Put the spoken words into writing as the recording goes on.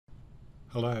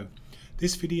Hello,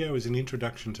 this video is an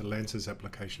introduction to LANSA's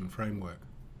application framework.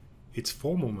 Its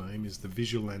formal name is the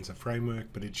Visual LANSA Framework,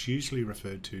 but it's usually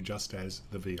referred to just as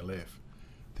the VLF.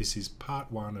 This is part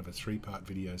one of a three-part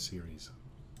video series.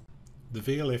 The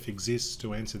VLF exists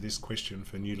to answer this question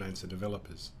for new LANSA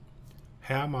developers.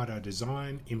 How might I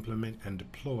design, implement and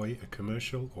deploy a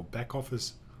commercial or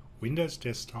back-office Windows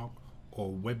desktop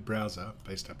or web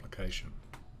browser-based application?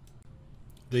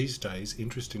 These days,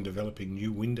 interest in developing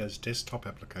new Windows desktop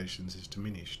applications is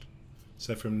diminished,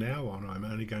 so from now on I'm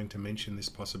only going to mention this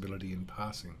possibility in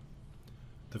passing.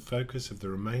 The focus of the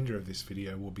remainder of this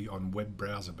video will be on web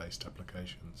browser-based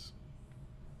applications.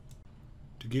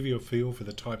 To give you a feel for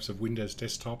the types of Windows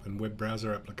desktop and web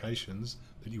browser applications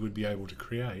that you would be able to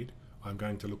create, I'm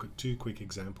going to look at two quick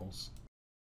examples.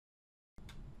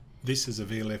 This is a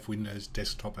VLF Windows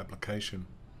desktop application.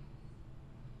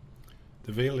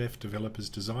 The VLF developer's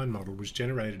design model was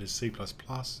generated as C++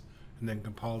 and then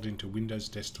compiled into Windows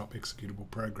desktop executable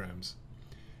programs.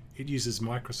 It uses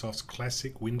Microsoft's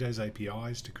classic Windows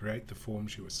APIs to create the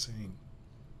forms you are seeing.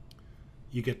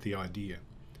 You get the idea.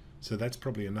 So that's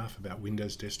probably enough about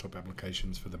Windows desktop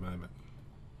applications for the moment.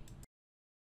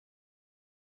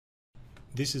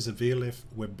 This is a VLF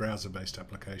web browser-based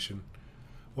application.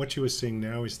 What you are seeing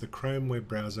now is the Chrome web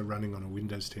browser running on a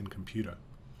Windows 10 computer.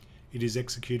 It is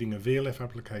executing a VLF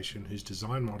application whose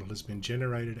design model has been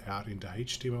generated out into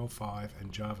HTML5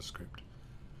 and JavaScript.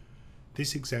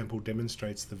 This example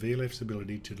demonstrates the VLF's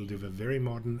ability to deliver very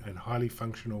modern and highly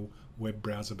functional web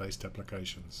browser-based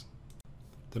applications.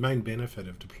 The main benefit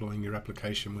of deploying your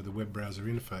application with a web browser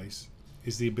interface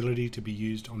is the ability to be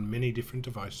used on many different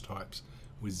device types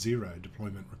with zero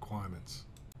deployment requirements.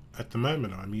 At the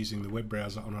moment, I'm using the web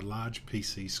browser on a large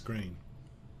PC screen.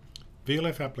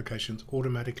 VLF applications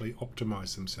automatically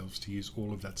optimize themselves to use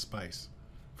all of that space.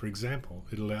 For example,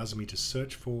 it allows me to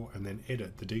search for and then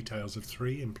edit the details of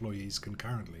 3 employees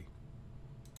concurrently.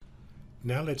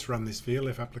 Now let's run this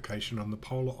VLF application on the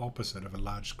polar opposite of a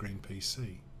large screen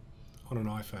PC, on an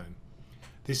iPhone.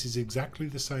 This is exactly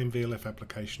the same VLF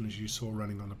application as you saw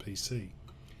running on a PC.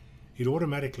 It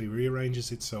automatically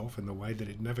rearranges itself in the way that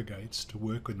it navigates to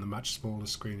work in the much smaller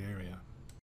screen area.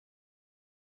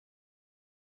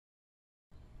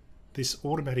 This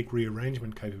automatic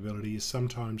rearrangement capability is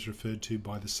sometimes referred to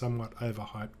by the somewhat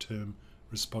overhyped term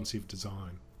responsive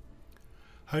design.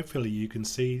 Hopefully you can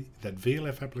see that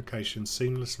VLF applications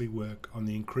seamlessly work on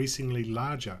the increasingly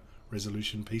larger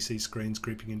resolution PC screens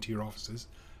creeping into your offices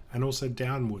and also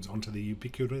downwards onto the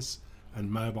ubiquitous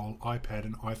and mobile iPad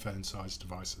and iPhone sized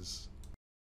devices.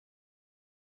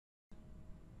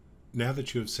 Now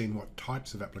that you have seen what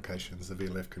types of applications the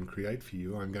VLF can create for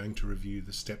you, I'm going to review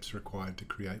the steps required to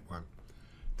create one.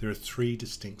 There are 3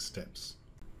 distinct steps.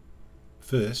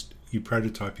 First, you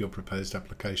prototype your proposed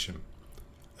application.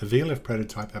 A VLF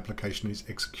prototype application is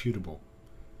executable.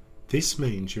 This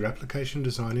means your application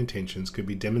design intentions could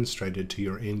be demonstrated to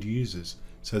your end users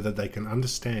so that they can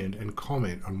understand and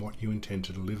comment on what you intend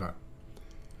to deliver.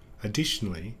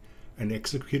 Additionally, an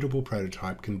executable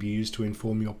prototype can be used to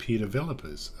inform your peer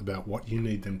developers about what you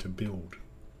need them to build.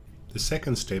 The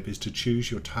second step is to choose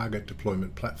your target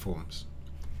deployment platforms.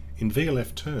 In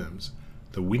VLF terms,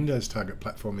 the Windows target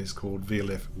platform is called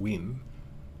VLF-ONE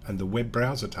and the web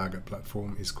browser target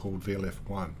platform is called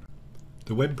VLF-ONE.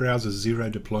 The web browser's zero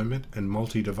deployment and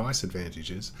multi-device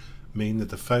advantages mean that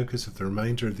the focus of the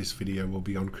remainder of this video will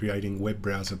be on creating web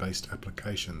browser-based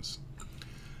applications.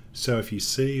 So if you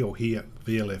see or hear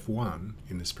VLF-ONE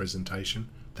in this presentation,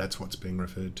 that's what's being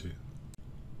referred to.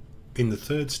 In the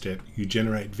third step, you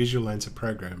generate Visual LANSA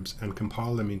programs and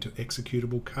compile them into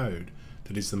executable code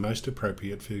that is the most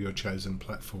appropriate for your chosen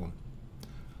platform.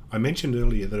 I mentioned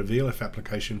earlier that a VLF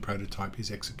application prototype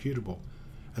is executable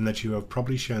and that you have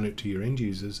probably shown it to your end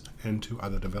users and to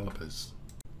other developers.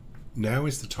 Now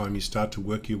is the time you start to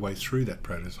work your way through that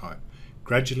prototype,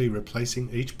 gradually replacing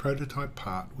each prototype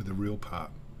part with a real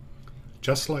part.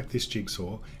 Just like this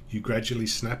jigsaw, you gradually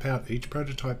snap out each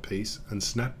prototype piece and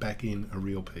snap back in a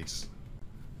real piece.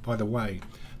 By the way,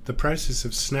 the process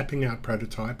of snapping out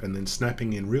prototype and then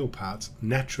snapping in real parts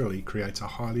naturally creates a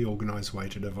highly organized way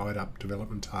to divide up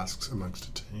development tasks amongst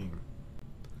a team.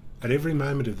 At every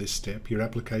moment of this step, your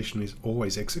application is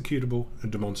always executable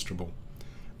and demonstrable.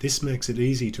 This makes it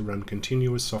easy to run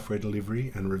continuous software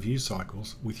delivery and review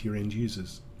cycles with your end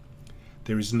users.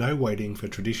 There is no waiting for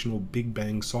traditional big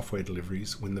bang software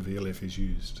deliveries when the VLF is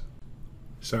used.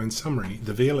 So in summary,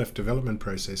 the VLF development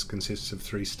process consists of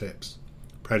 3 steps.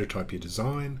 Prototype your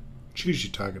design, choose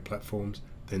your target platforms,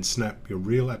 then snap your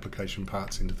real application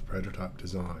parts into the prototype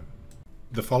design.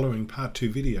 The following Part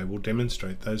 2 video will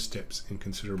demonstrate those steps in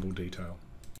considerable detail.